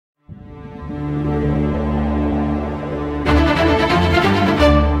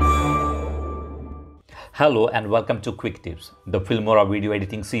Hello and welcome to Quick Tips, the Filmora video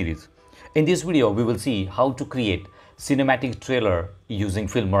editing series. In this video, we will see how to create cinematic trailer using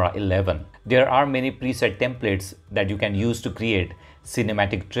Filmora 11. There are many preset templates that you can use to create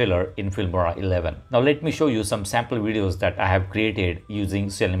cinematic trailer in Filmora 11. Now let me show you some sample videos that I have created using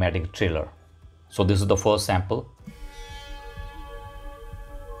cinematic trailer. So this is the first sample.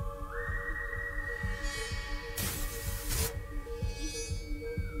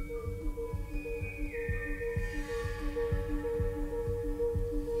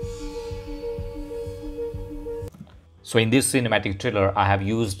 So in this cinematic trailer, I have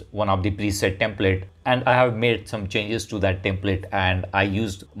used one of the preset template and I have made some changes to that template, and I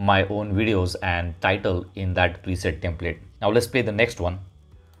used my own videos and title in that preset template. Now let's play the next one.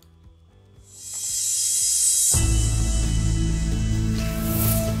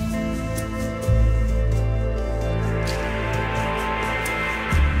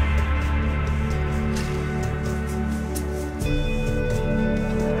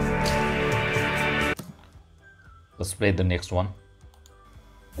 Let's play the next one.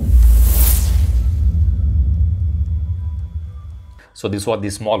 So this was the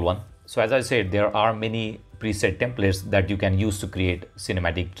small one. So as I said, there are many preset templates that you can use to create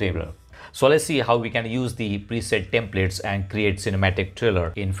cinematic trailer. So let's see how we can use the preset templates and create cinematic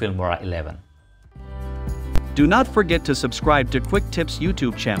trailer in Filmora 11. Do not forget to subscribe to Quick Tips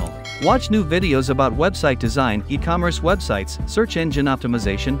YouTube channel. Watch new videos about website design, e-commerce websites, search engine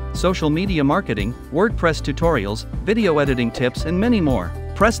optimization, social media marketing, WordPress tutorials, video editing tips, and many more.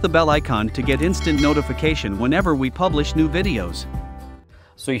 Press the bell icon to get instant notification whenever we publish new videos.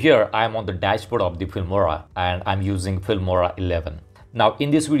 So here I am on the dashboard of the Filmora and I'm using Filmora 11. Now in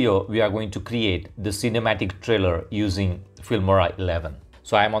this video, we are going to create the cinematic trailer using Filmora 11.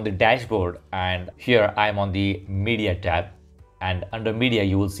 So I am on the dashboard and here I am on the media tab, and under media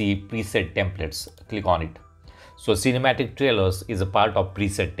you will see preset templates. Click on it. So cinematic trailers is a part of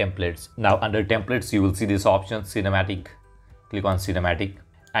preset templates. Now under templates you will see this option cinematic. Click on cinematic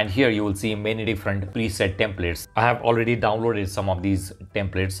and here you will see many different preset templates. I have already downloaded some of these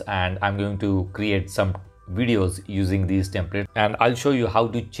templates and I'm going to create some videos using these templates, and I'll show you how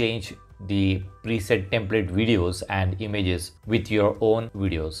to change the preset template videos and images with your own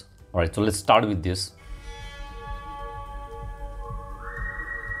videos. Alright, so let's start with this.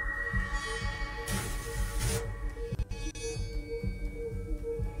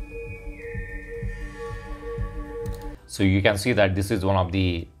 So you can see that this is one of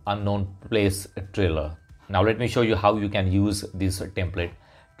the unknown place trailer. Now let me show you how you can use this template.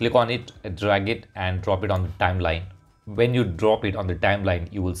 Click on it, drag it and drop it on the timeline. When you drop it on the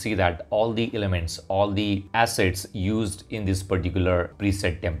timeline, you will see that all the elements, all the assets used in this particular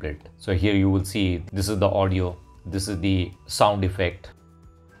preset template. So here you will see this is the audio, this is the sound effect,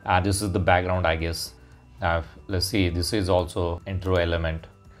 and this is the background, I guess. Let's see, this is also intro element.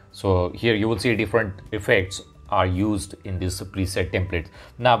 So here you will see different effects are used in this preset template.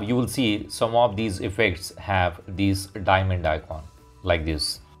 Now you will see some of these effects have this diamond icon like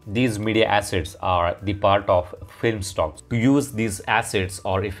this. These media assets are the part of Filmstock. To use these assets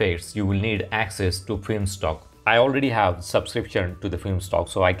or effects, you will need access to Filmstock. I already have subscription to the Filmstock,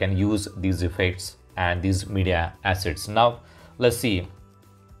 so I can use these effects and these media assets. Now let's see.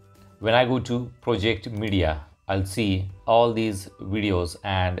 When I go to project media, I'll see all these videos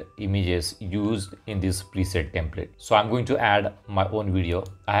and images used in this preset template. So I'm going to add my own video.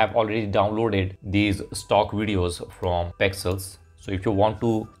 I have already downloaded these stock videos from Pexels. So if you want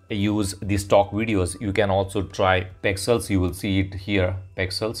to use the stock videos, you can also try Pexels. You will see it here,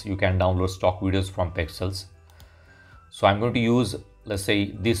 Pexels. You can download stock videos from Pexels. So I'm going to use, let's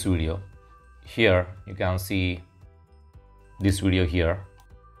say, this video. Here you can see this video here.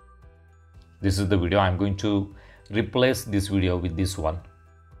 This is the video. I'm going to replace this video with this one.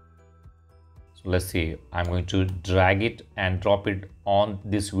 So let's see, I'm going to drag it and drop it on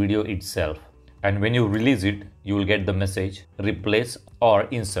this video itself. And when you release it, you will get the message replace or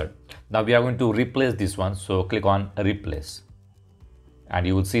insert. Now we are going to replace this one. So click on replace and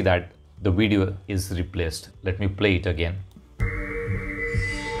you will see that the video is replaced. Let me play it again.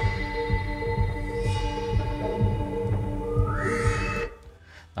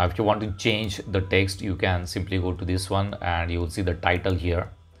 Now if you want to change the text, you can simply go to this one and you will see the title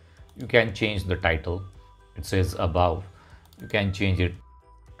here. You can change the title. It says above. You can change it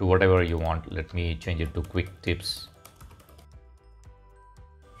to whatever you want. Let me change it to quick tips.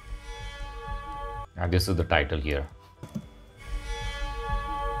 And this is the title here.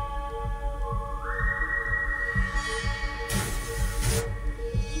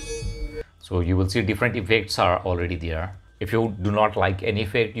 So you will see different effects are already there. If you do not like any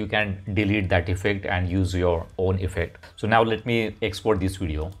effect, you can delete that effect and use your own effect. So now let me export this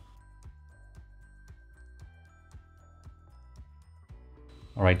video.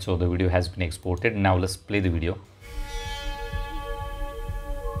 Alright, so the video has been exported. Now let's play the video.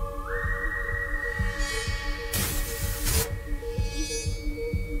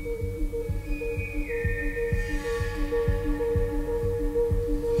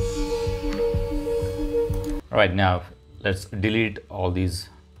 Alright, now let's delete all these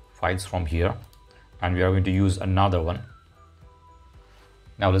files from here, and we are going to use another one.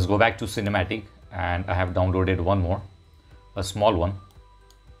 Now let's go back to cinematic, and I have downloaded one more, a small one.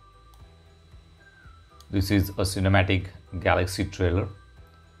 This is a cinematic galaxy trailer.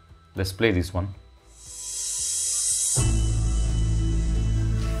 Let's play this one.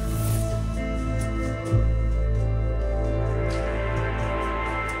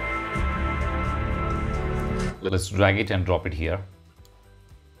 Let's drag it and drop it here,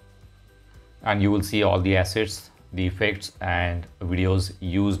 and you will see all the assets, the effects and videos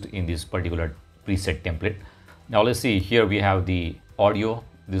used in this particular preset template. Now let's see, here we have the audio.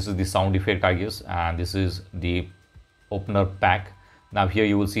 This is the sound effect, I guess, and this is the opener pack. Now here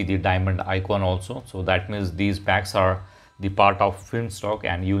you will see the diamond icon also, so that means these packs are the part of Filmstock,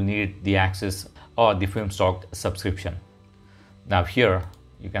 and you'll need the access or the Filmstock subscription. Now here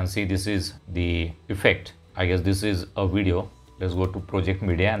you can see this is the effect. I guess this is a video. Let's go to project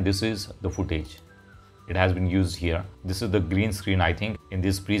media, and this is the footage. It has been used here. This is the green screen. I think in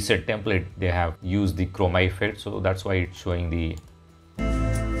this preset template they have used the chroma effect, so that's why it's showing the.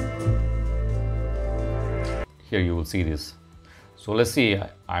 Here you will see this. So let's see,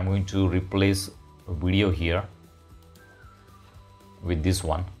 I'm going to replace a video here with this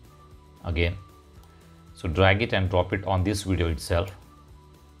one again. So drag it and drop it on this video itself,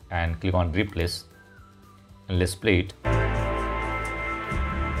 and click on replace. Let's play it.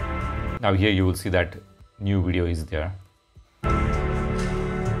 Now here you will see that new video is there.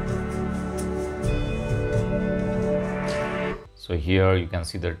 So here you can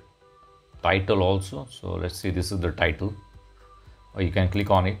see the title also. So let's see, this is the title, or you can click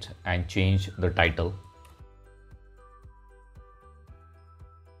on it and change the title.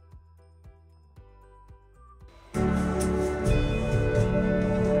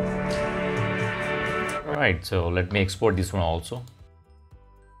 Alright, so let me export this one also.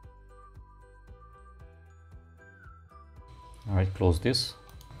 Alright, close this.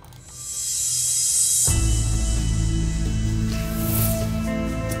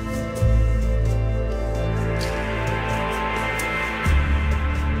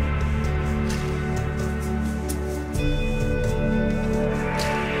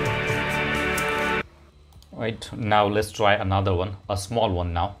 Right, now let's try another one, a small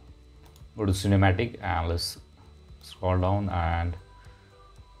one now. Go to cinematic and let's scroll down, and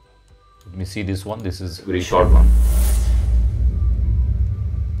let me see this one. This is a very short one.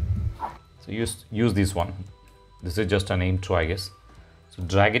 So use this one. This is just an intro, I guess. So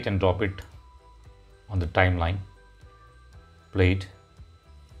drag it and drop it on the timeline. Play it.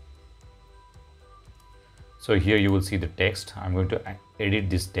 So here you will see the text. I'm going to edit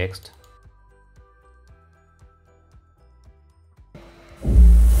this text.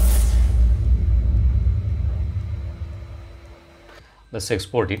 Let's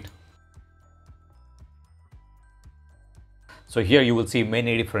export it. So here you will see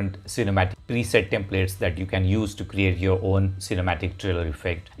many different cinematic preset templates that you can use to create your own cinematic trailer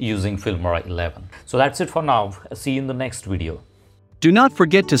effect using Filmora 11. So that's it for now. See you in the next video. Do not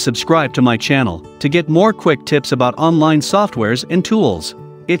forget to subscribe to my channel to get more quick tips about online softwares and tools.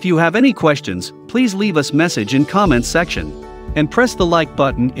 If you have any questions, please leave us message in comments section. And press the like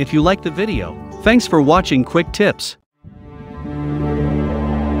button if you like the video. Thanks for watching Quick Tips.